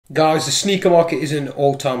Guys, the sneaker market is in an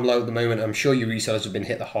all-time low at the moment. I'm sure you resellers have been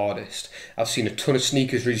hit the hardest. I've seen a ton of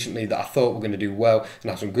sneakers recently that I thought were going to do well and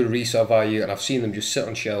have some good resale value, and I've seen them just sit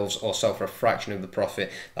on shelves or sell for a fraction of the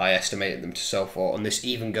profit that I estimated them to sell for. And this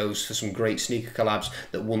even goes for some great sneaker collabs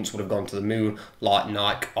that once would have gone to the moon, like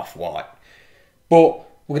Nike Off-White. But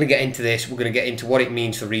we're going to get into this. We're going to get into what it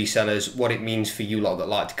means for resellers, what it means for you lot that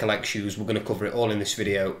like to collect shoes. We're going to cover it all in this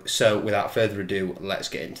video. So without further ado, let's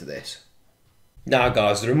get into this. Now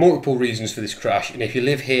guys, there are multiple reasons for this crash, and if you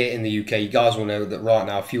live here in the UK, you guys will know that right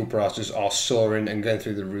now fuel prices are soaring and going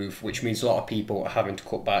through the roof, which means a lot of people are having to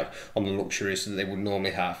cut back on the luxuries that they would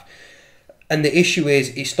normally have. And the issue is,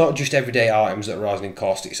 it's not just everyday items that are rising in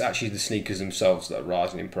cost, it's actually the sneakers themselves that are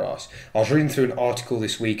rising in price. I was reading through an article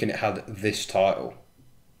this week and it had this title.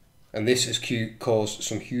 And this has caused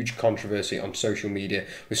some huge controversy on social media,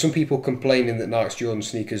 with some people complaining that Nike's Jordan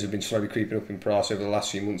sneakers have been slowly creeping up in price over the last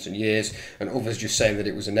few months and years, and others just saying that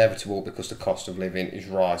it was inevitable because the cost of living is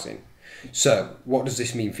rising. So, what does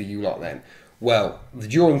this mean for you lot then? Well, the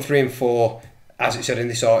Jordan 3 and 4, as it said in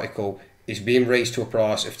this article, is being raised to a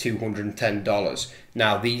price of $210.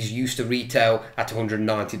 Now, these used to retail at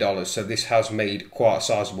 $190, so this has made quite a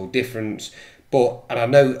sizable difference. But, and I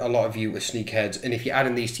know a lot of you are sneakerheads, and if you're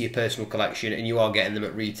adding these to your personal collection and you are getting them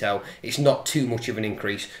at retail, it's not too much of an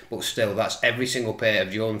increase, but still, that's every single pair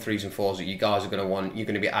of Jordan 3s and 4s that you guys are going to want. You're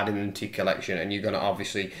going to be adding them to your collection, and you're going to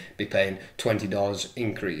obviously be paying $20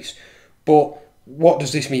 increase. But what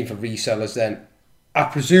does this mean for resellers then? I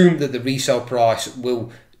presume that the resale price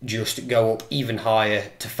will just go up even higher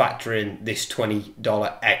to factor in this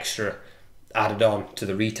 $20 extra added on to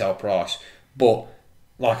the retail price. But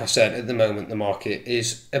like I said, at the moment the market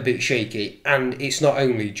is a bit shaky, and it's not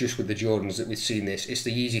only just with the Jordans that we've seen this, it's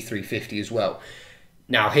the Yeezy 350 as well.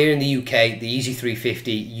 Now here in the UK, the Yeezy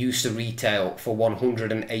 350 used to retail for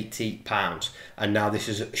 £180, and now this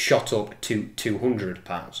has shot up to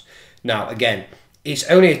 £200. Now again, it's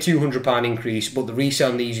only a £200 increase, but the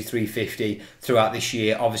resale on the Yeezy 350 throughout this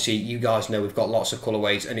year, obviously you guys know we've got lots of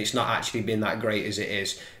colourways, and it's not actually been that great as it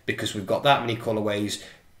is because we've got that many colourways,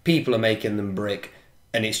 people are making them brick,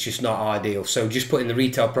 and it's just not ideal. So just putting the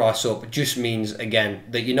retail price up just means, again,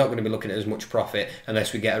 that you're not going to be looking at as much profit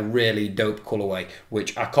unless we get a really dope colourway,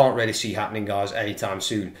 which I can't really see happening, guys, anytime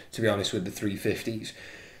soon, to be honest, with the 350s.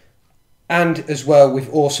 And as well,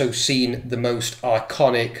 we've also seen the most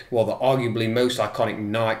iconic, well, the arguably most iconic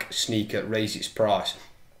Nike sneaker raise its price.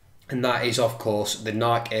 And that is, of course, the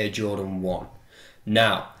Nike Air Jordan 1.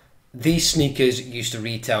 Now, these sneakers used to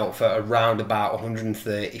retail for around about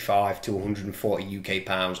 135 to 140 UK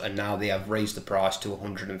pounds, and now they have raised the price to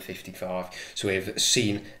 155. So we've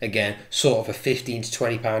seen, again, sort of a 15 to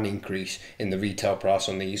 20 pound increase in the retail price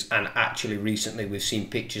on these. And actually recently we've seen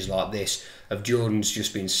pictures like this of Jordans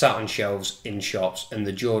just being sat on shelves in shops, and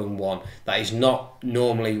the Jordan 1, that is not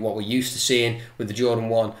normally what we're used to seeing with the Jordan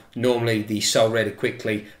 1. Normally these sell really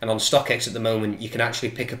quickly, and on StockX at the moment you can actually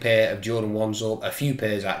pick a pair of Jordan 1s up, a few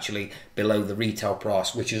pairs actually, below the retail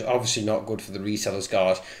price, which is obviously not good for the resellers,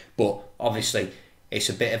 guys, but obviously it's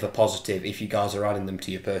a bit of a positive if you guys are adding them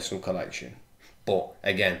to your personal collection. But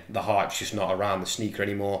again, the hype's just not around the sneaker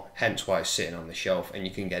anymore, hence why it's sitting on the shelf and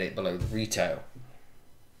you can get it below the retail.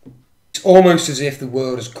 It's almost as if the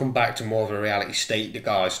world has come back to more of a reality state,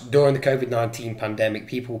 guys. During the COVID-19 pandemic,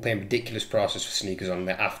 people were paying ridiculous prices for sneakers on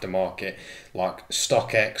the aftermarket, like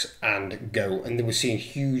StockX and Go, and they were seeing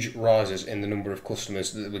huge rises in the number of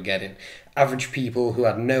customers that they were getting. Average people who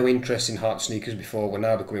had no interest in hype sneakers before were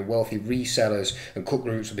now becoming wealthy resellers, and cut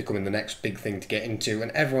groups were becoming the next big thing to get into,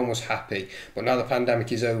 and everyone was happy. But now the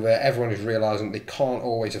pandemic is over, everyone is realising they can't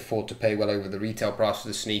always afford to pay well over the retail price for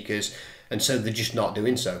the sneakers, and so they're just not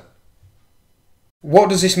doing so.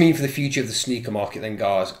 What does this mean for the future of the sneaker market then,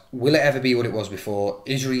 guys? Will it ever be what it was before?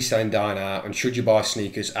 Is reselling dying out, and should you buy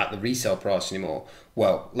sneakers at the resale price anymore?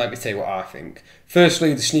 Well, let me tell you what I think.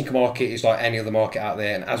 Firstly, the sneaker market is like any other market out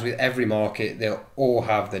there, and as with every market, they'll all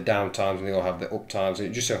have their down times and they all have their up times, and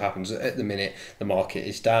it just so happens that at the minute the market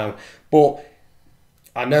is down. But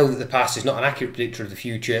I know that the past is not an accurate predictor of the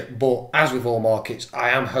future, but as with all markets,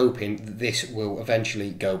 I am hoping that this will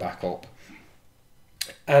eventually go back up.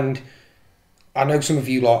 And I know some of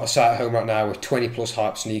you lot are sat at home right now with 20 plus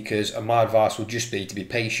hype sneakers, and my advice would just be to be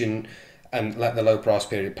patient and let the low price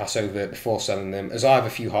period pass over before selling them, as I have a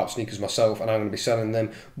few hype sneakers myself and I'm going to be selling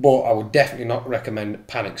them. But I would definitely not recommend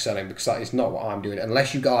panic selling, because that is not what I'm doing.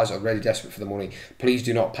 Unless you guys are really desperate for the money, please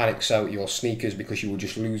do not panic sell your sneakers, because you will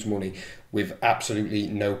just lose money with absolutely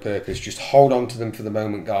no purpose. Just hold on to them for the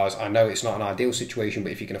moment, guys. I know it's not an ideal situation,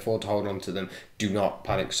 but if you can afford to hold on to them, do not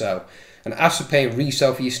panic sell. And as for paying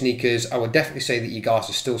resale for your sneakers, I would definitely say that you guys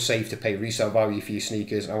are still safe to pay resale value for your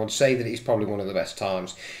sneakers. And I would say that it's probably one of the best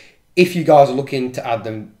times, if you guys are looking to add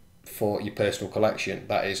them for your personal collection,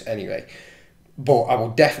 that is, anyway. But I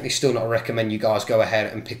will definitely still not recommend you guys go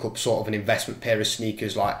ahead and pick up sort of an investment pair of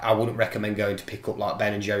sneakers. Like, I wouldn't recommend going to pick up like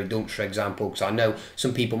Ben and Jerry Dunks, for example, because I know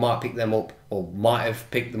some people might pick them up, or might have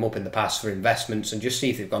picked them up in the past for investments, and just see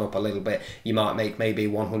if they've gone up a little bit. You might make maybe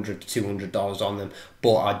 $100 to $200 on them,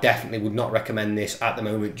 but I definitely would not recommend this at the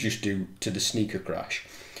moment, just due to the sneaker crash.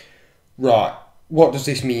 Right, what does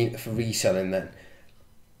this mean for reselling then?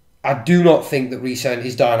 I do not think that reselling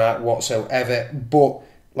is dying out whatsoever, but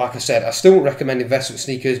like I said, I still recommend investment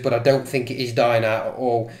sneakers, but I don't think it is dying out at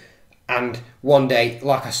all. And one day,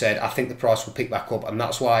 like I said, I think the price will pick back up, and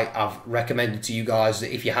that's why I've recommended to you guys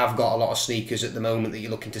that if you have got a lot of sneakers at the moment that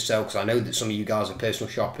you're looking to sell, because I know that some of you guys are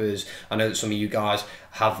personal shoppers, I know that some of you guys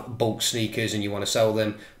have bulk sneakers and you want to sell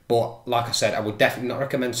them, but like I said, I would definitely not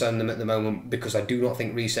recommend selling them at the moment, because I do not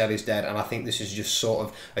think resale is dead, and I think this is just sort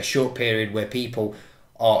of a short period where people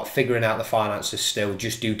are figuring out the finances still,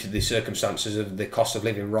 just due to the circumstances of the cost of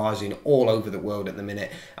living rising all over the world at the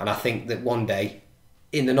minute. And I think that one day,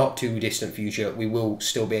 in the not too distant future, we will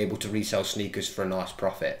still be able to resell sneakers for a nice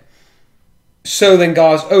profit. So then,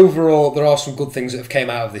 guys, overall there are some good things that have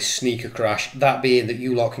came out of this sneaker crash, that being that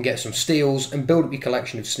you lot can get some steals and build up your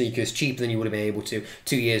collection of sneakers cheaper than you would have been able to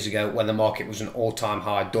 2 years ago, when the market was an all-time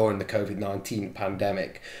high during the COVID-19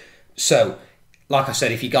 pandemic. So like I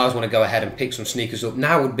said, if you guys want to go ahead and pick some sneakers up,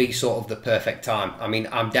 now would be sort of the perfect time. I mean,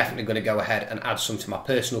 I'm definitely going to go ahead and add some to my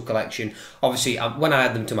personal collection. Obviously, when I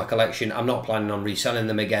add them to my collection, I'm not planning on reselling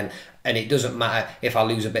them again, and it doesn't matter if I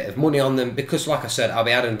lose a bit of money on them, because like I said, I'll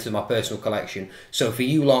be adding them to my personal collection. So for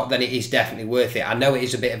you lot, then it is definitely worth it. I know it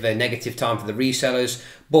is a bit of a negative time for the resellers,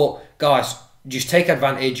 but guys, just take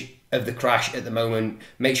advantage of the crash at the moment.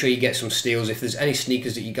 Make sure you get some steals. If there's any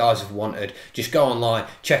sneakers that you guys have wanted, just go online,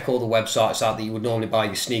 check all the websites out that you would normally buy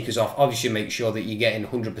your sneakers off. Obviously, make sure that you're getting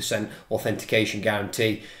 100% authentication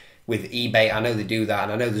guarantee with eBay. I know they do that,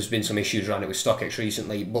 and I know there's been some issues around it with StockX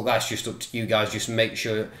recently, but that's just up to you guys. Just make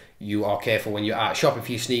sure you are careful when you're out shopping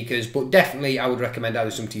for your sneakers. But definitely, I would recommend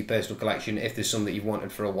adding some to your personal collection. If there's some that you've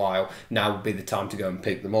wanted for a while, now would be the time to go and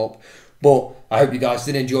pick them up. But I hope you guys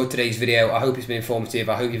did enjoy today's video. I hope it's been informative.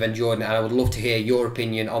 I hope you've enjoyed it, and I would love to hear your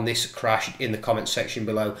opinion on this crash in the comments section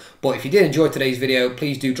below. But if you did enjoy today's video,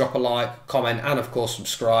 please do drop a like, comment, and of course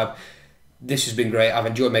subscribe. This has been great. I've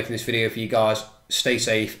enjoyed making this video for you guys. Stay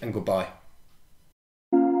safe and goodbye.